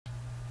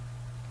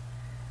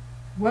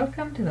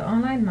Welcome to the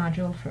online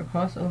module for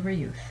Crossover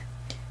Youth.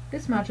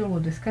 This module will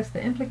discuss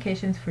the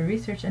implications for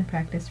research and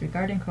practice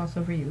regarding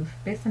crossover youth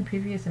based on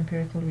previous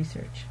empirical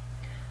research.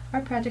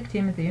 Our project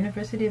team at the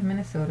University of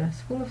Minnesota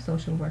School of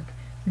Social Work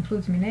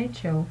includes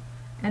Minhae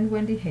and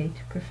Wendy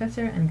Haight,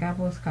 Professor and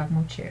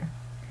M.S.W Chair.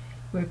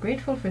 We are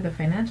grateful for the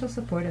financial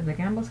support of the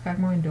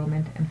M.S.W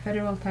Endowment and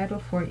Federal Title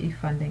IV-E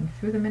funding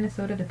through the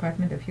Minnesota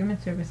Department of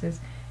Human Services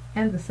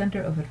and the Center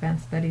of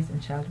Advanced Studies in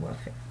Child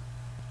Welfare.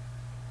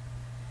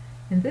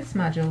 In this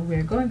module, we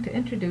are going to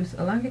introduce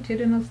a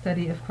longitudinal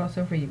study of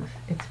crossover youth,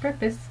 its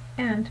purpose,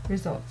 and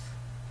results.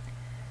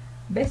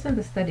 Based on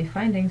the study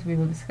findings, we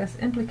will discuss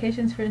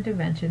implications for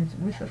interventions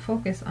with a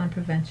focus on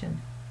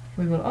prevention.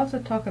 We will also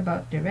talk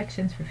about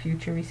directions for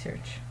future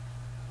research.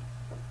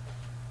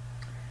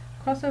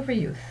 Crossover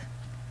youth.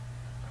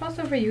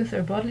 Crossover youth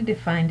are broadly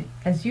defined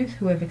as youth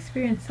who have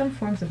experienced some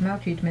forms of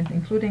maltreatment,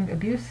 including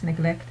abuse,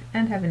 neglect,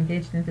 and have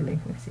engaged in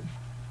delinquency.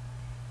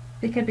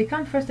 They can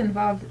become first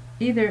involved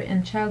either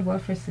in child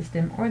welfare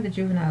system or the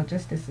juvenile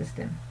justice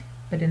system,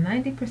 but in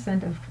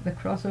 90% of the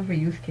crossover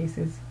youth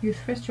cases, youth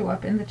first show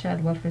up in the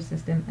child welfare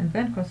system and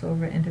then cross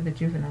over into the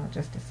juvenile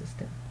justice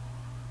system.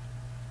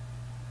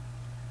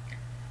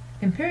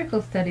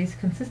 Empirical studies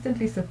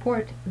consistently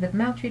support that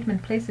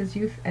maltreatment places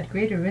youth at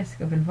greater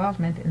risk of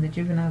involvement in the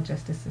juvenile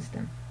justice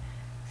system.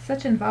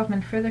 Such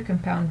involvement further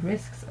compounds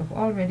risks of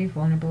already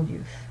vulnerable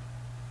youth.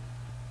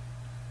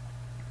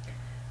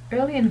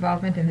 Early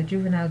involvement in the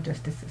juvenile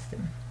justice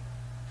system.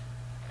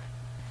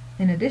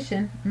 In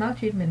addition,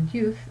 maltreatment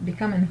youth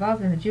become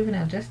involved in the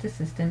juvenile justice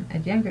system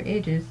at younger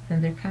ages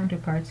than their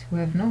counterparts who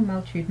have no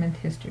maltreatment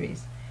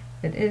histories,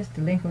 that is,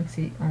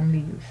 delinquency-only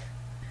youth.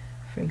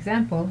 For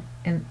example,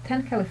 in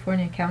 10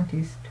 California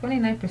counties,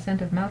 29%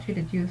 of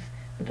maltreated youth,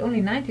 but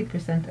only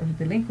 90% of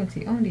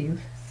delinquency-only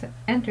youth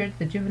entered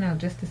the juvenile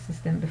justice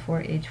system before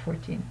age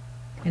 14.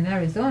 In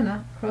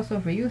Arizona,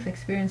 crossover youth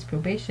experience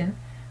probation,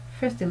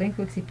 first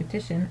delinquency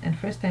petition, and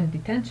first-time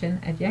detention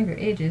at younger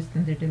ages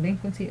than their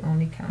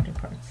delinquency-only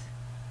counterparts.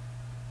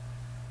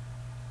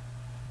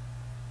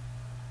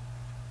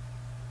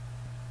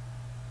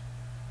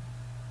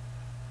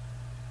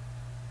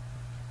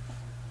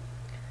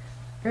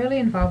 Early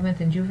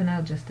involvement in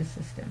juvenile justice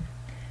system.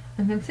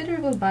 A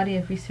considerable body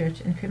of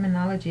research in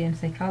criminology and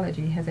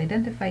psychology has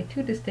identified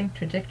two distinct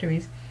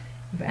trajectories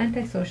of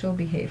antisocial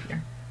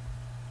behavior.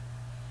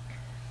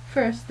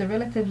 First, the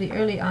relatively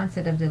early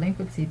onset of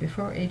delinquency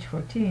before age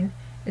 14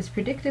 is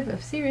predictive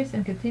of serious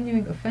and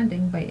continuing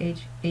offending by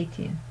age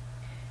 18.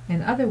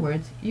 In other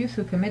words, youth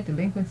who commit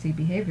delinquency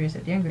behaviors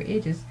at younger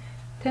ages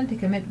tend to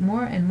commit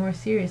more and more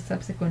serious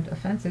subsequent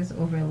offenses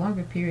over a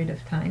longer period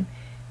of time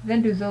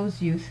than do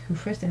those youth who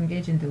first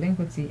engage in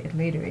delinquency at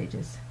later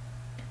ages.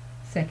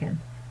 Second,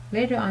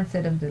 later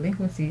onset of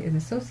delinquency is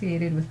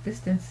associated with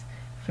distance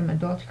from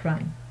adult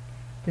crime.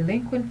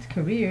 Delinquent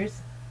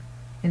careers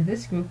in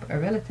this group are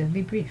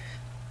relatively brief.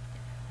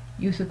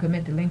 Youth who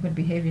commit delinquent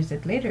behaviors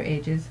at later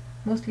ages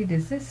mostly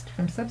desist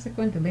from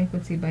subsequent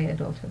delinquency by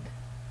adulthood.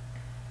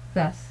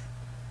 Thus,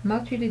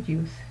 maltreated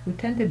youth who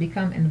tend to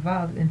become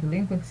involved in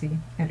delinquency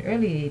at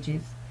early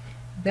ages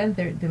than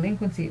their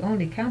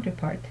delinquency-only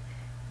counterpart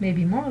may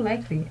be more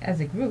likely, as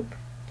a group,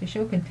 to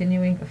show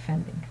continuing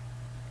offending.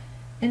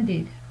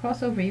 Indeed,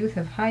 crossover youth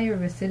have higher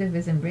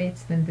recidivism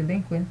rates than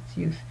delinquent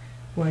youth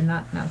who are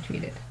not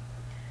maltreated.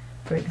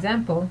 For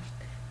example,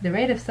 the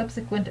rate of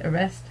subsequent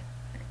arrest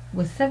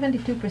was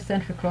 72%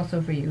 for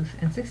crossover youth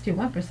and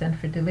 61%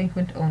 for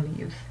delinquent-only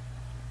youth.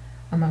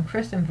 Among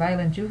first and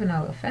violent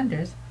juvenile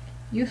offenders,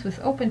 youth with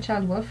open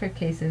child welfare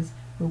cases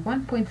were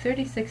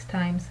 1.36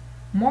 times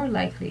more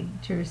likely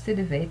to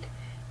recidivate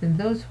than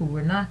those who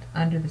were not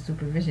under the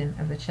supervision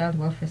of the child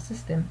welfare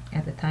system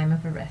at the time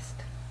of arrest.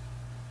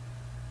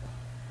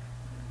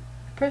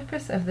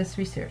 Purpose of this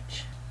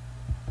research.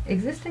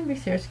 Existing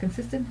research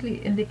consistently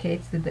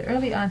indicates that the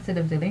early onset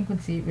of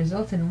delinquency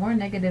results in more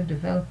negative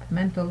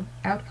developmental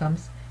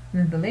outcomes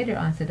than the later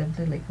onset of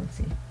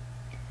delinquency.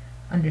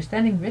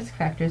 Understanding risk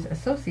factors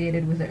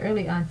associated with the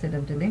early onset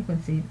of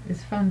delinquency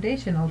is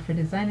foundational for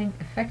designing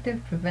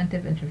effective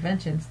preventive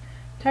interventions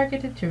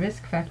targeted to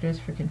risk factors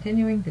for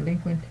continuing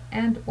delinquent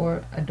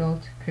and/or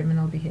adult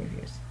criminal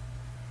behaviors.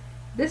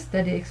 This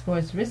study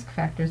explores risk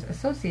factors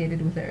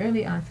associated with the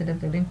early onset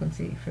of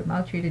delinquency for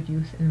maltreated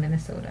youth in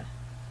Minnesota.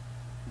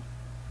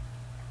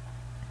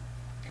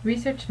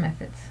 Research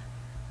methods.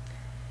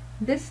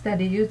 This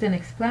study used an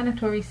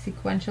explanatory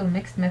sequential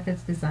mixed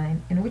methods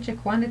design in which a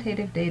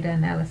quantitative data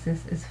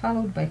analysis is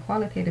followed by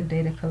qualitative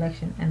data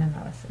collection and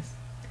analysis.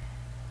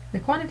 The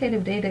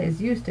quantitative data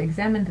is used to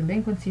examine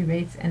delinquency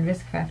rates and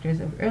risk factors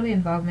of early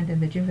involvement in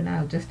the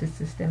juvenile justice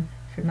system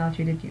for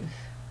maltreated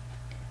youth.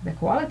 The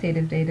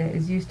qualitative data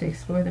is used to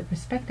explore the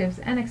perspectives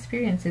and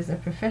experiences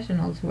of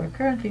professionals who are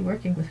currently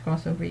working with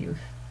crossover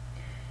youth.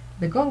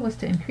 The goal was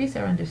to increase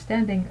our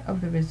understanding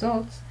of the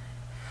results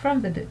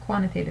from the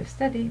quantitative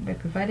study by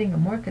providing a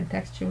more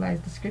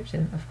contextualized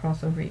description of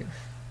crossover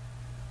youth.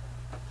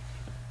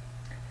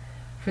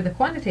 For the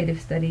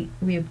quantitative study,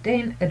 we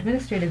obtained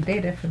administrative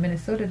data from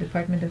Minnesota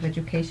Department of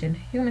Education,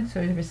 Human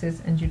Services,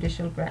 and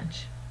Judicial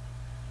Branch.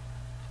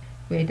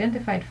 We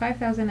identified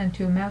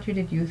 5,002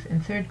 maltreated youth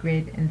in 3rd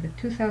grade in the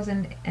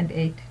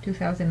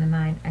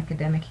 2008-2009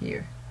 academic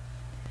year.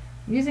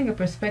 Using a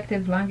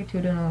prospective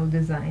longitudinal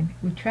design,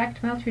 we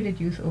tracked maltreated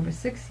youth over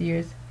 6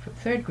 years from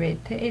 3rd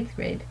grade to 8th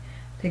grade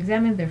to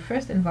examine their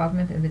first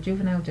involvement in the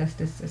juvenile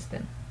justice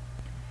system.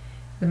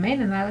 The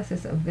main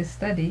analysis of this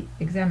study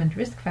examined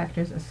risk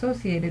factors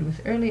associated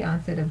with early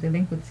onset of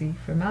delinquency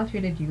for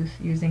maltreated youth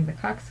using the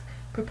Cox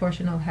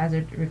proportional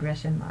hazard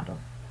regression model.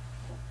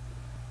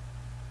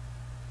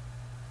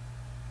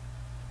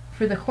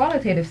 For the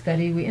qualitative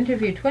study, we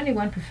interviewed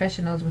 21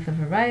 professionals with a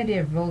variety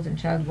of roles in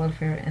child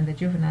welfare and the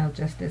juvenile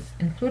justice,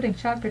 including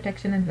child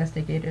protection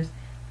investigators,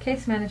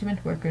 case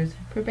management workers,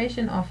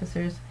 probation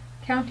officers,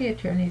 county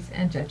attorneys,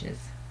 and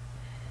judges.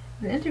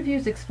 The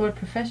interviews explored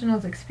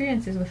professionals'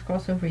 experiences with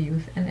crossover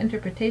youth and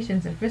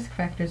interpretations of risk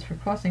factors for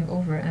crossing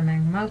over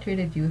among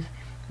maltreated youth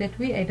that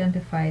we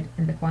identified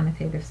in the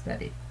quantitative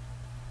study.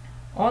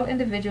 All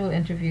individual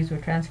interviews were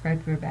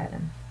transcribed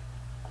verbatim.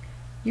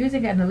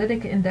 Using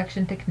analytic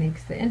induction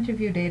techniques, the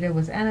interview data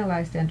was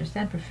analyzed to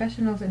understand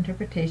professionals'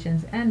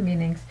 interpretations and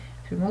meanings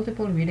through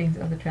multiple readings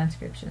of the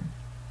transcription.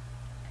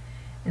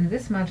 In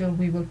this module,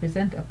 we will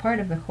present a part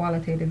of the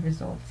qualitative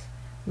results.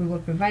 We will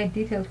provide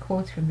detailed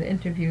quotes from the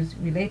interviews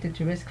related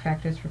to risk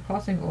factors for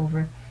crossing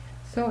over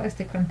so as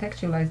to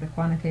contextualize the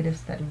quantitative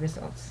study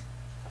results.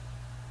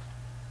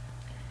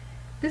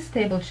 This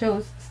table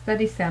shows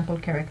study sample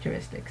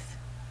characteristics.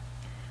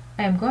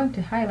 I am going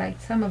to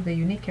highlight some of the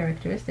unique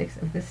characteristics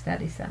of this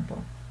study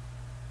sample.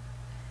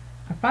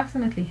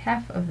 Approximately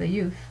half of the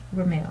youth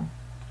were male.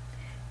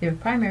 They were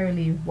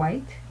primarily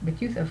white,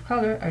 but youth of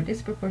color are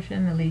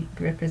disproportionately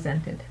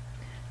represented.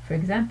 For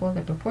example,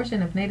 the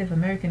proportion of Native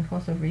American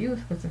crossover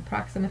youth was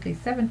approximately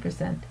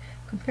 7%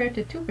 compared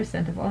to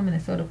 2% of all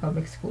Minnesota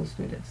public school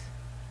students.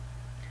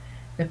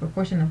 The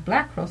proportion of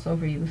black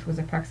crossover youth was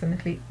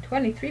approximately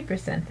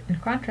 23% in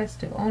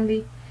contrast to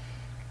only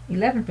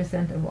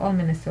 11% of all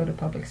Minnesota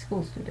public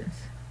school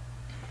students.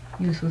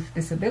 Youth with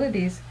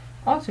disabilities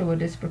also were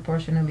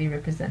disproportionately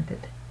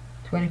represented.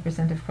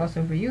 20% of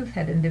crossover youth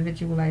had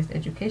individualized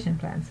education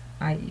plans,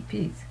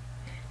 IEPs,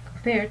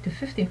 compared to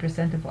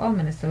 15% of all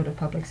Minnesota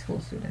public school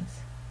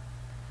students.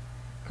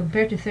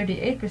 Compared to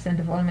 38%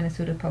 of all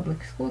Minnesota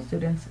public school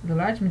students, the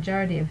large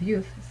majority of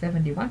youth,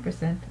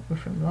 71%, were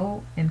from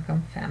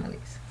low-income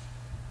families.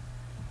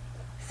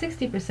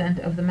 60%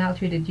 of the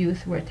maltreated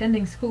youth were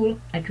attending school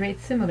at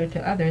rates similar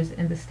to others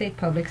in the state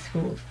public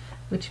schools,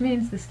 which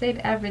means the state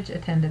average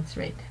attendance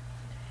rate.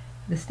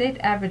 The state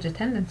average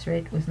attendance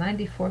rate was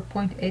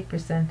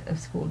 94.8% of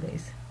school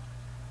days.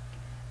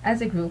 As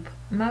a group,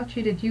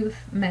 maltreated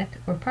youth met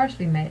or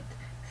partially met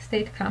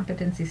state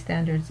competency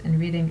standards in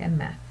reading and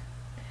math.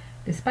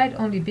 Despite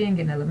only being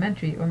in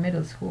elementary or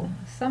middle school,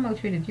 some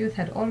maltreated youth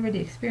had already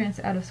experienced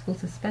out-of-school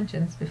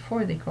suspensions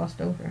before they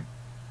crossed over.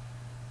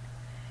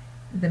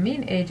 The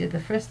mean age at the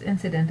first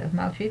incident of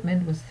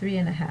maltreatment was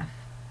 3.5,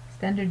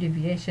 standard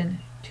deviation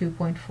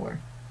 2.4.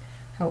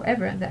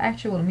 However, the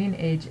actual mean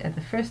age at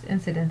the first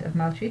incident of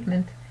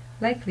maltreatment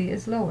likely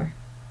is lower.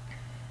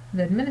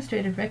 The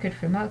administrative record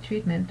for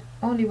maltreatment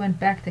only went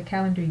back to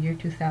calendar year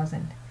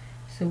 2000,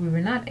 so we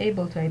were not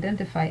able to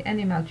identify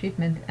any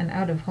maltreatment and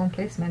out-of-home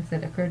placements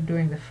that occurred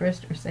during the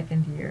first or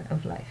second year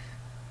of life.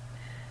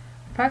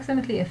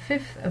 Approximately a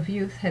fifth of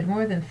youth had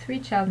more than 3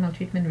 child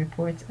maltreatment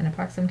reports, and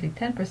approximately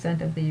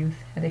 10% of the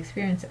youth had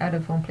experienced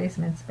out-of-home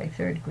placements by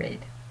 3rd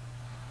grade.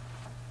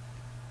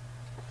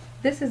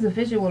 This is a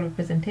visual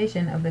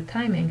representation of the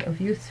timing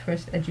of youth's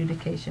first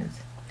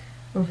adjudications.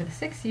 Over the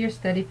 6-year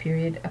study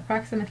period,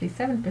 approximately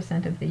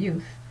 7% of the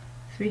youth,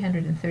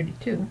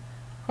 332,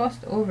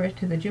 crossed over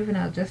to the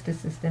juvenile justice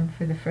system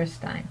for the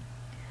first time.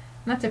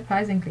 Not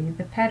surprisingly,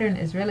 the pattern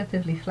is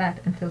relatively flat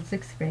until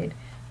 6th grade,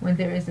 when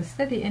there is a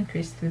steady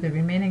increase through the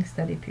remaining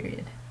study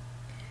period.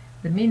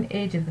 The mean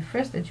age of the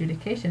first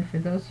adjudication for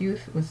those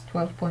youth was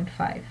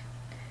 12.5,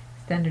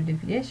 standard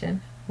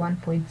deviation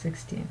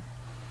 1.16.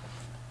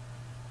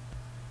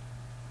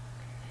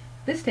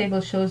 This table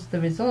shows the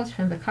results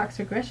from the Cox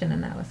regression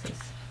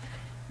analysis.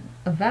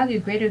 A value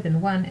greater than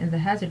 1 in the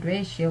hazard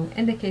ratio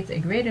indicates a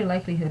greater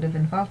likelihood of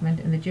involvement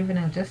in the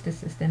juvenile justice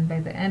system by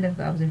the end of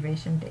the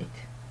observation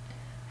date.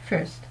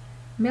 First,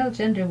 male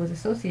gender was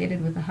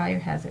associated with a higher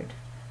hazard.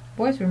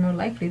 Boys were more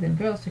likely than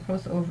girls to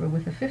cross over,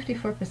 with a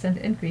 54%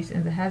 increase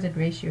in the hazard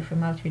ratio for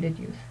maltreated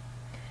youth.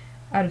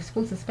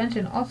 Out-of-school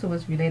suspension also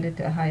was related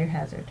to a higher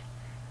hazard.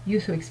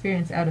 Youth who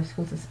experienced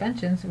out-of-school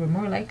suspensions were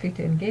more likely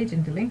to engage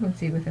in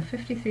delinquency, with a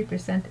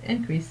 53%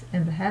 increase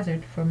in the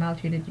hazard for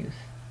maltreated youth.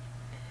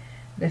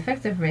 The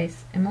effects of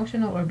race,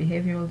 emotional or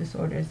behavioral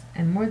disorders,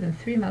 and more than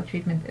 3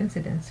 maltreatment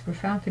incidents were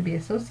found to be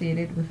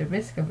associated with the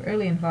risk of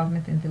early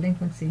involvement in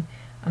delinquency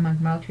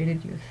among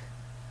maltreated youth.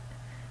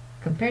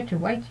 Compared to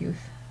white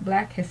youth,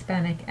 Black,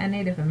 Hispanic, and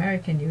Native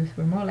American youth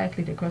were more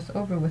likely to cross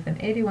over, with an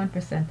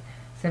 81%,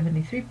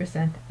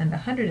 73%, and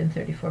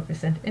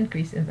 134%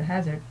 increase in the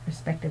hazard,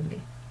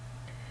 respectively.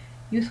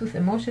 youth with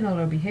emotional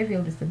or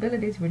behavioral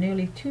disabilities were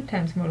nearly 2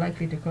 times more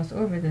likely to cross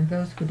over than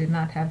those who did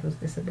not have those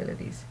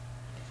disabilities.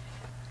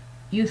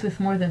 Youth with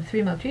more than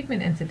 3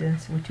 maltreatment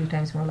incidents were 2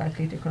 times more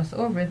likely to cross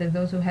over than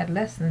those who had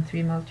less than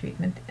 3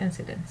 maltreatment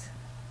incidents.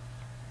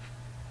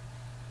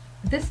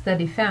 This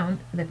study found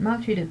that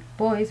maltreated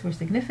boys were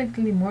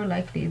significantly more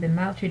likely than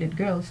maltreated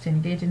girls to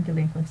engage in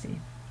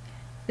delinquency.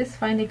 This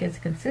finding is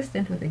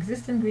consistent with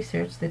existing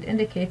research that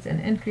indicates an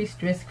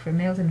increased risk for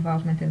males'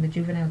 involvement in the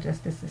juvenile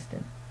justice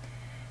system.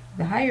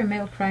 The higher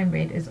male crime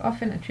rate is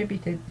often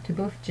attributed to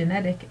both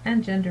genetic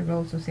and gender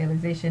role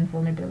socialization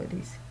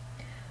vulnerabilities.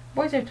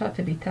 Boys are taught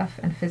to be tough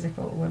and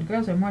physical, while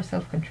girls are more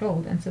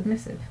self-controlled and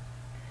submissive.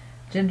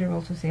 Gender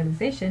role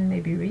socialization may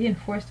be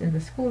reinforced in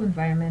the school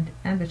environment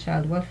and the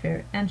child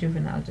welfare and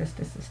juvenile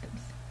justice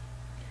systems.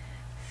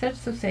 Such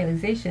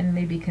socialization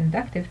may be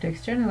conducive to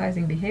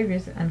externalizing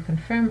behaviors and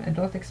confirm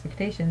adult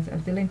expectations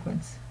of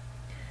delinquents.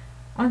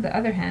 On the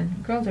other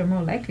hand, girls are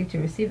more likely to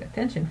receive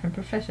attention from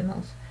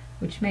professionals,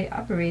 which may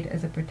operate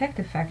as a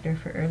protective factor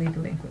for early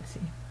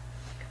delinquency.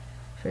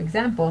 For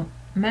example,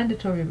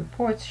 mandatory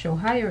reports show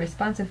higher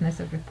responsiveness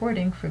of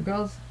reporting for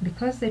girls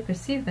because they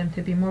perceive them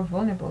to be more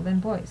vulnerable than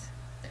boys.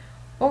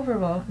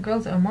 Overall,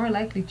 girls are more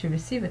likely to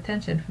receive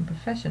attention from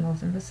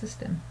professionals in the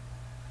system.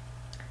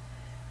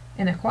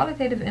 In a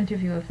qualitative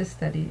interview of this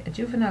study, a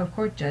juvenile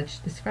court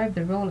judge described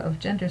the role of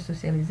gender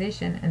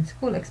socialization and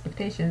school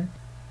expectation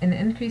in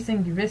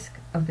increasing the risk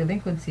of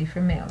delinquency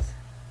for males.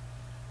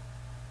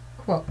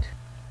 Quote,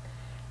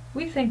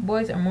 "We think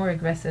boys are more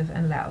aggressive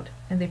and loud,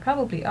 and they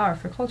probably are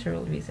for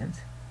cultural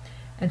reasons.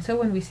 And so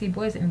when we see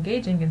boys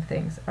engaging in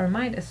things, our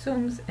mind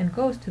assumes and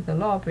goes to the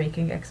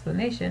law-breaking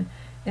explanation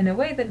in a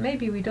way that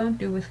maybe we don't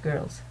do with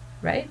girls,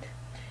 right?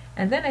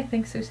 And then I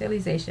think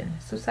socialization,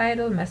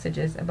 societal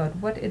messages about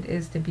what it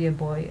is to be a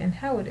boy and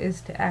how it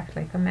is to act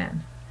like a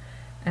man.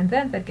 And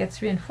then that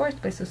gets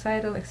reinforced by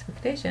societal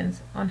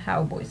expectations on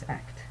how boys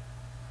act."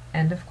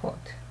 End of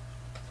quote.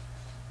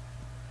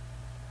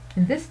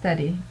 In this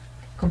study,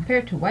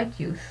 compared to white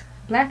youth,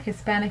 Black,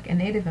 Hispanic, and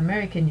Native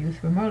American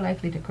youth were more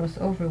likely to cross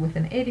over with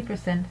an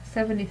 80%,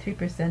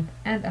 73%,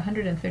 and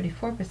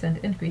 134%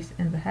 increase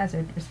in the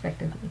hazard,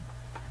 respectively.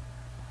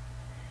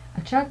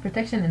 A child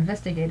protection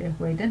investigator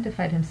who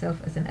identified himself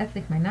as an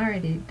ethnic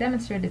minority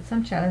demonstrated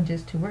some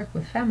challenges to work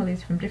with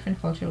families from different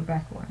cultural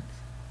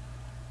backgrounds.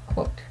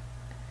 Quote,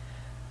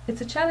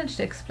 "It's a challenge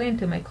to explain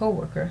to my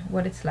coworker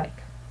what it's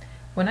like.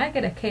 When I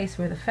get a case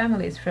where the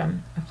family is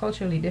from a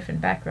culturally different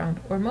background,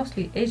 or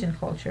mostly Asian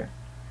culture,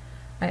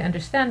 I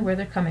understand where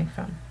they're coming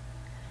from.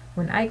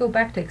 When I go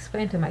back to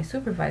explain to my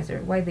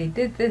supervisor why they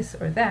did this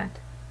or that,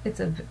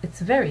 it's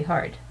very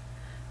hard.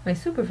 My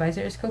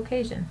supervisor is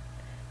Caucasian.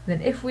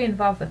 Then if we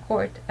involve the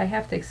court, I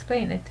have to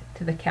explain it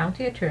to the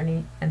county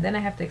attorney, and then I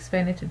have to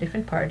explain it to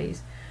different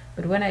parties.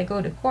 But when I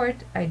go to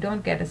court, I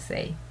don't get a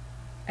say.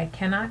 I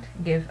cannot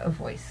give a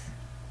voice."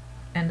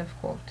 End of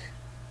quote.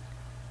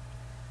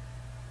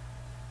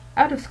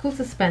 Out-of-school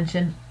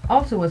suspension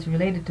also was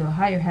related to a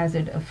higher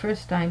hazard of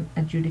first-time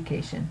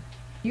adjudication.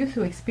 Youth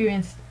who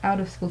experienced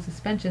out-of-school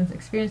suspensions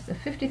experienced a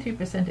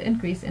 53%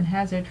 increase in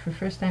hazard for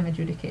first-time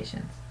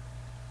adjudications.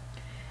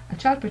 A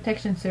Child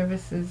Protection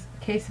Services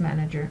case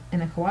manager, in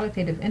a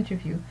qualitative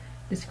interview,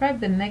 described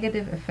the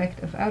negative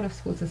effect of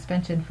out-of-school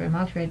suspension for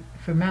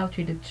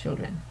maltreated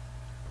children.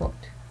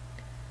 Quote,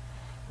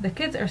 "The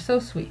kids are so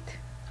sweet.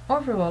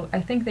 Overall,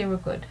 I think they were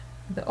good.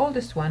 The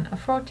oldest one, a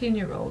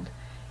 14-year-old,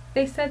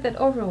 they said that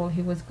overall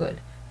he was good,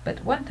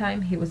 but one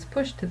time he was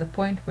pushed to the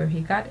point where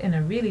he got in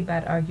a really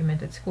bad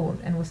argument at school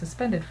and was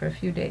suspended for a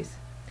few days.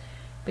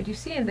 But you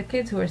see, in the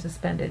kids who are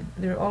suspended,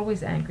 they're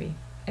always angry.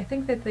 I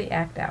think that they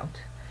act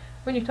out.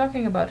 When you're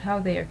talking about how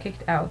they are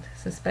kicked out,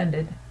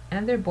 suspended,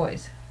 and they're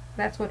boys,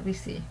 that's what we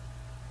see."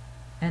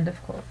 End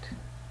of quote.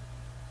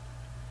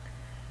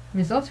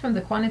 Results from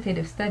the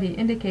quantitative study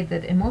indicate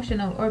that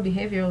emotional or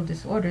behavioral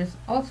disorders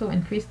also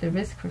increase the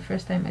risk for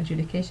first-time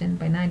adjudication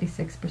by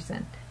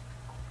 96%.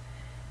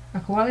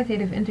 A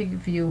qualitative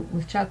interview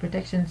with child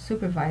protection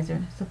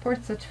supervisor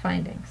supports such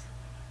findings.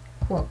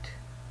 Quote,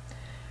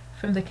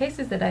 "From the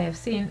cases that I have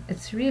seen,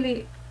 it's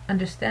really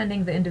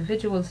understanding the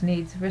individual's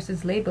needs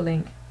versus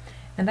labeling,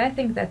 and I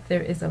think that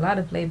there is a lot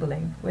of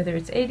labeling, whether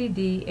it's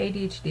ADD,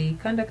 ADHD,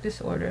 conduct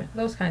disorder,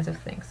 those kinds of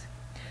things.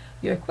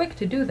 You're quick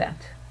to do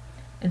that.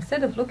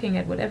 Instead of looking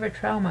at whatever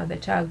trauma the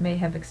child may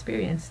have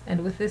experienced,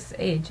 and with this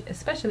age,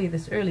 especially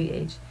this early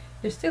age,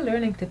 they're still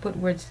learning to put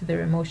words to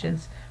their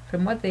emotions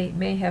from what they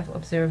may have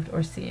observed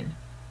or seen.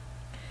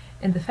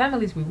 In the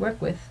families we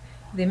work with,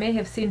 they may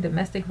have seen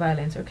domestic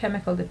violence or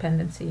chemical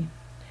dependency.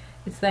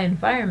 It's the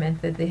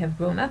environment that they have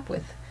grown up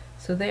with,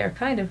 so they are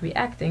kind of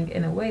reacting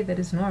in a way that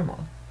is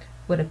normal,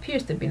 what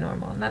appears to be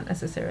normal, not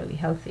necessarily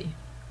healthy.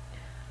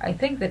 I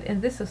think that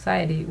in this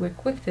society we're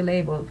quick to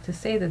label, to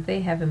say that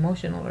they have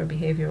emotional or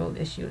behavioral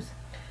issues,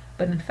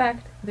 but in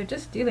fact they're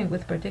just dealing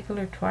with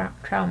particular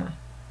trauma.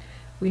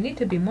 We need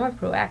to be more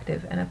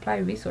proactive and apply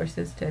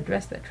resources to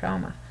address that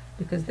trauma,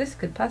 because this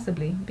could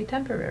possibly be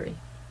temporary."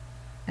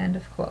 End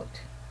of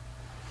quote.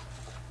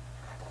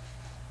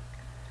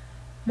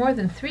 More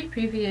than 3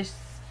 previous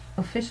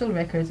official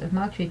records of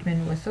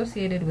maltreatment were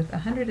associated with a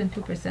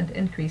 102%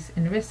 increase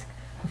in risk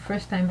of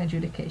first-time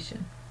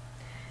adjudication.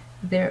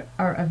 There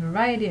are a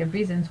variety of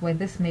reasons why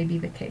this may be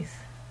the case.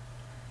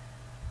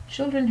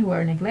 Children who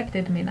are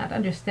neglected may not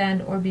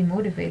understand or be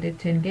motivated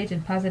to engage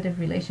in positive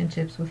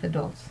relationships with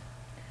adults.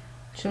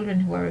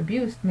 Children who are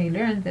abused may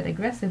learn that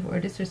aggressive or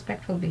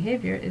disrespectful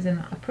behavior is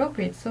an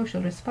appropriate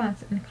social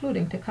response,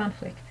 including to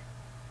conflict.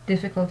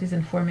 Difficulties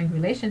in forming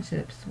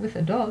relationships with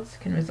adults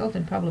can result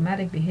in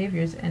problematic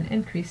behaviors and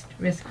increased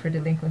risk for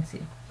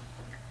delinquency.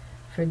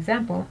 For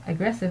example,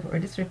 aggressive or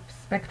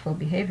disrespectful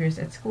behaviors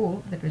at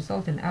school that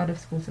result in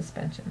out-of-school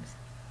suspensions.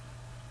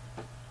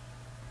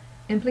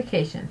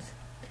 Implications.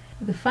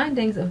 The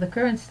findings of the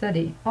current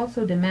study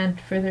also demand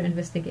further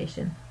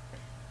investigation.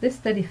 This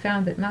study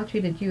found that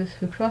maltreated youth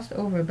who crossed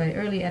over by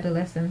early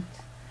adolescence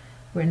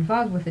were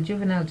involved with the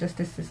juvenile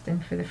justice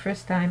system for the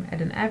first time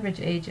at an average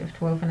age of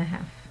 12 and a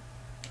half.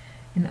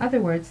 In other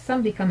words,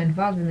 some become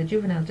involved in the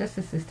juvenile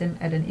justice system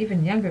at an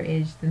even younger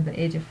age than the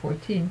age of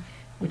 14,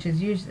 which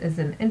is used as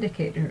an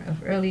indicator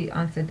of early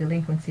onset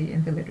delinquency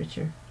in the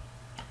literature.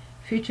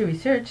 Future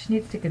research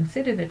needs to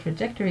consider the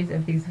trajectories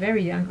of these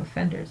very young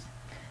offenders.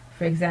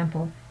 For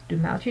example, do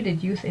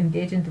maltreated youth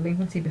engage in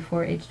delinquency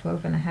before age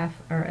 12 and a half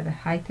are at a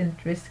heightened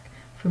risk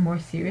for more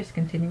serious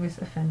continuous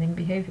offending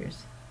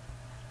behaviors?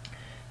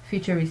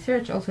 Future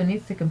research also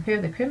needs to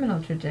compare the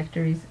criminal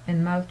trajectories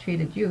in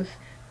maltreated youth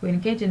who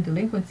engage in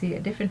delinquency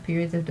at different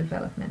periods of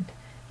development,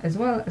 as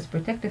well as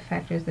protective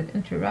factors that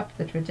interrupt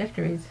the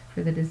trajectories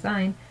for the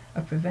design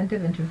of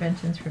preventive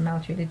interventions for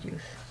maltreated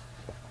youth.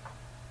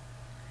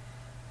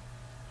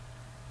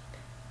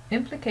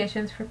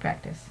 Implications for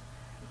practice.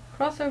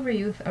 Crossover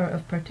youth are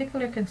of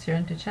particular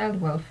concern to child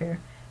welfare,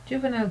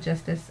 juvenile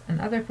justice, and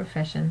other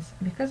professions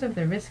because of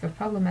the risk of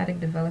problematic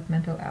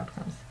developmental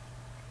outcomes.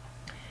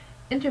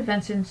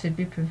 Interventions should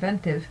be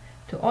preventive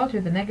to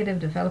alter the negative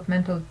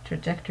developmental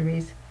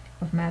trajectories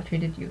of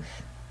maltreated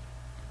youth.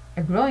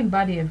 A growing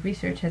body of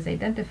research has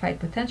identified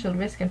potential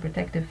risk and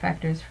protective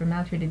factors for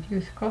maltreated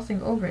youth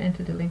crossing over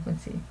into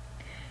delinquency.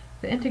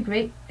 The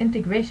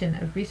integration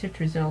of research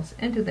results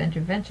into the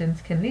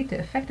interventions can lead to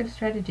effective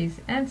strategies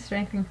and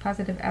strengthening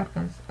positive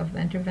outcomes of the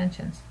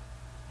interventions.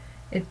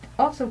 It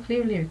also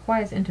clearly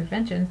requires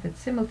interventions that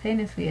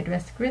simultaneously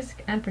address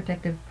risk and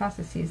protective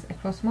processes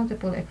across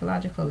multiple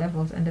ecological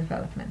levels and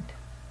development.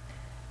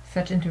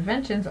 Such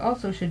interventions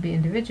also should be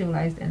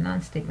individualized and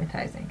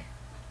non-stigmatizing.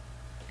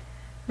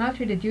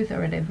 Maltreated youth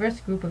are a diverse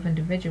group of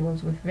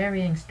individuals with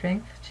varying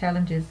strengths,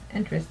 challenges,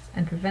 interests,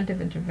 and preventive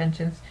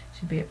interventions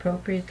should be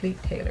appropriately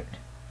tailored.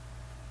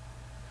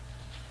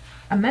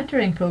 A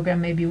mentoring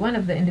program may be one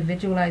of the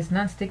individualized,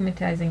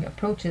 non-stigmatizing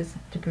approaches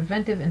to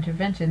preventive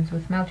interventions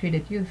with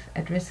maltreated youth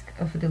at risk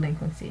of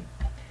delinquency.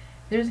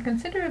 There is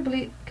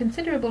a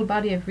considerable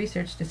body of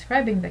research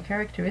describing the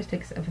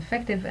characteristics of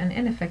effective and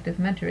ineffective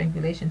mentoring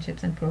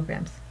relationships and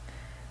programs.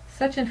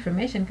 Such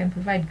information can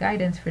provide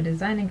guidance for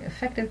designing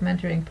effective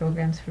mentoring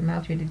programs for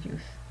maltreated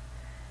youth.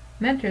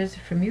 Mentors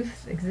from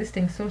youth's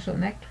existing social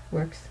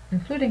networks,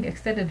 including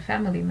extended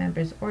family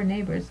members or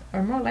neighbors,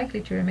 are more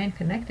likely to remain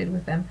connected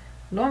with them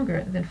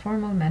longer than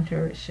formal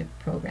mentorship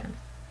programs.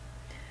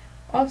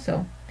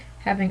 Also,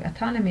 having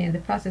autonomy in the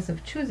process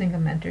of choosing a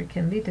mentor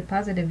can lead to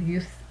positive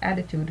youth's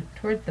attitude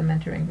toward the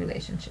mentoring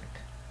relationship.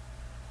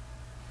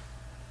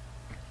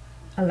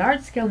 A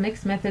large-scale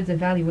mixed methods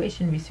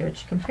evaluation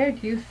research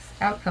compared youth's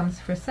outcomes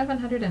for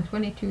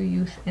 722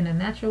 youth in a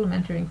natural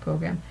mentoring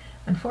program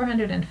and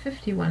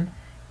 451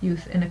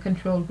 youth in a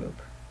control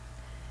group.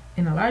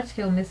 In a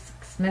large-scale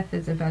mixed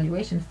methods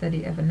evaluation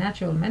study of a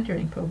natural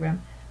mentoring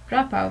program,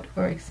 dropout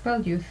or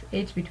expelled youth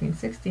aged between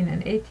 16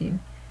 and 18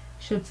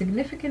 showed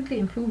significantly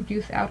improved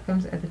youth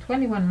outcomes at the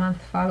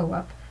 21-month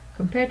follow-up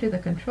compared to the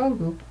control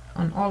group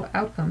on all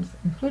outcomes,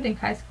 including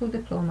high school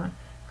diploma,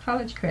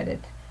 college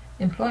credit,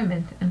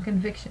 employment, and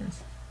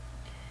convictions.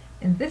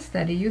 In this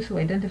study, youth who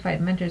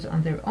identified mentors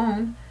on their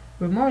own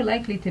were more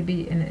likely to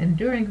be in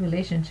enduring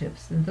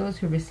relationships than those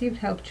who received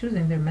help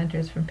choosing their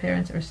mentors from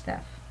parents or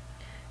staff.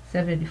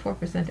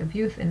 74% of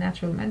youth in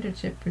natural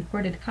mentorship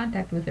reported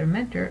contact with their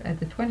mentor at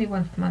the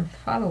 21st-month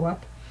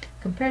follow-up,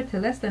 compared to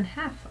less than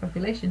half of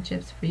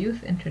relationships for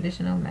youth in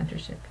traditional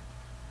mentorship.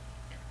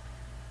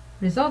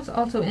 Results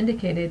also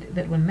indicated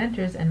that when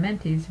mentors and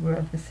mentees were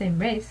of the same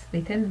race,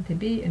 they tended to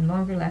be in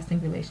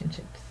longer-lasting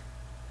relationships.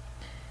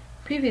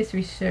 Previous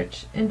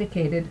research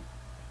indicated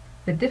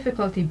that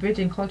difficulty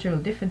bridging cultural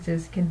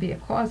differences can be a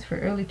cause for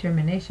early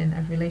termination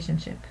of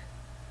relationship.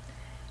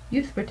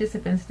 Youth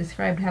participants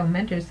described how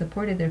mentors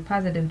supported their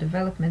positive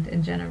development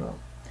in general.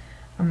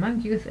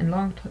 Among youth in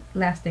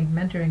long-lasting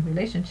mentoring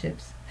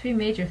relationships, 3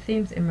 major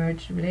themes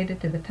emerged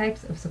related to the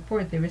types of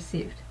support they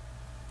received.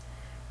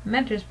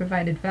 Mentors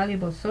provided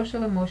valuable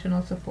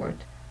social-emotional support,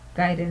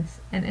 guidance,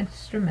 and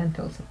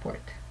instrumental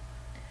support.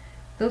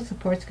 Those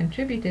supports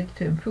contributed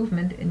to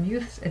improvement in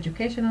youth's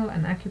educational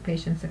and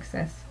occupation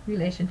success,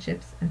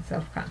 relationships, and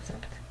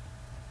self-concept.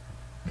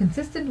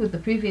 Consistent with the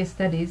previous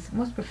studies,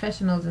 most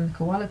professionals in the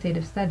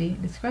qualitative study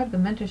describe the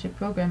mentorship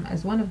program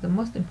as one of the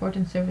most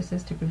important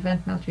services to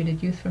prevent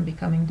maltreated youth from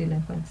becoming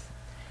delinquents.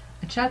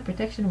 A child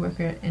protection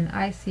worker in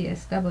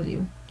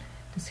M.S.W.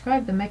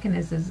 described the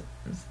mechanisms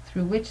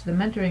through which the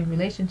mentoring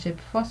relationship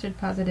fostered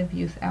positive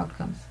youth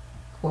outcomes.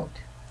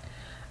 Quote,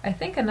 "I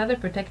think another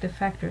protective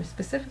factor,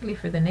 specifically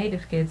for the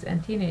native kids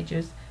and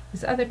teenagers,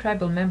 is other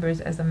tribal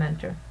members as a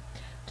mentor.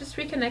 Just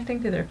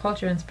reconnecting to their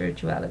culture and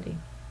spirituality.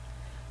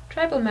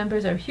 Tribal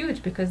members are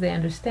huge because they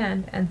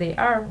understand, and they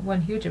are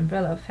one huge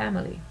umbrella of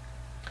family.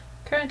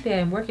 Currently I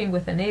am working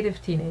with a native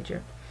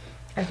teenager.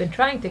 I've been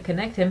trying to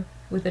connect him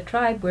with the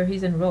tribe where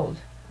he's enrolled.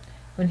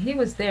 When he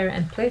was there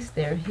and placed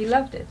there, he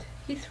loved it.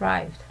 He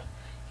thrived.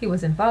 He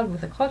was involved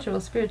with a cultural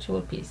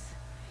spiritual piece.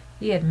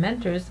 He had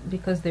mentors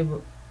because there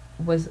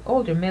was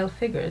older male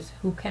figures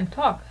who can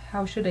talk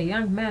how should a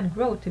young man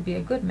grow to be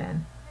a good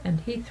man,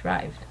 and he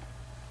thrived."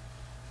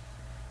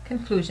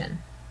 Conclusion.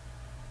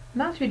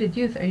 Maltreated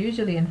youth are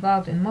usually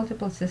involved in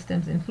multiple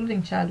systems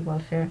including child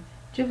welfare,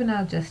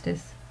 juvenile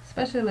justice,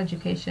 special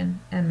education,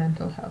 and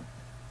mental health.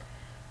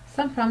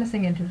 Some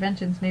promising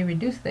interventions may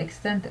reduce the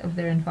extent of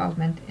their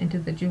involvement into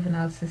the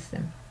juvenile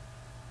system.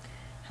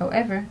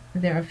 However,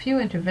 there are few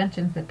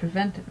interventions that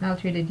prevent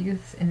maltreated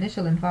youth's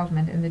initial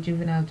involvement in the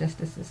juvenile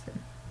justice system.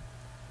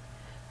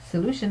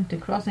 Solutions to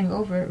crossing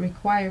over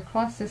require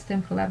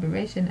cross-system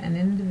collaboration and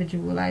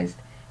individualized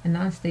and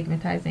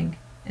non-stigmatizing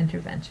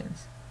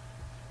interventions.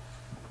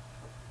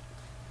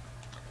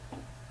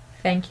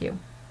 Thank you.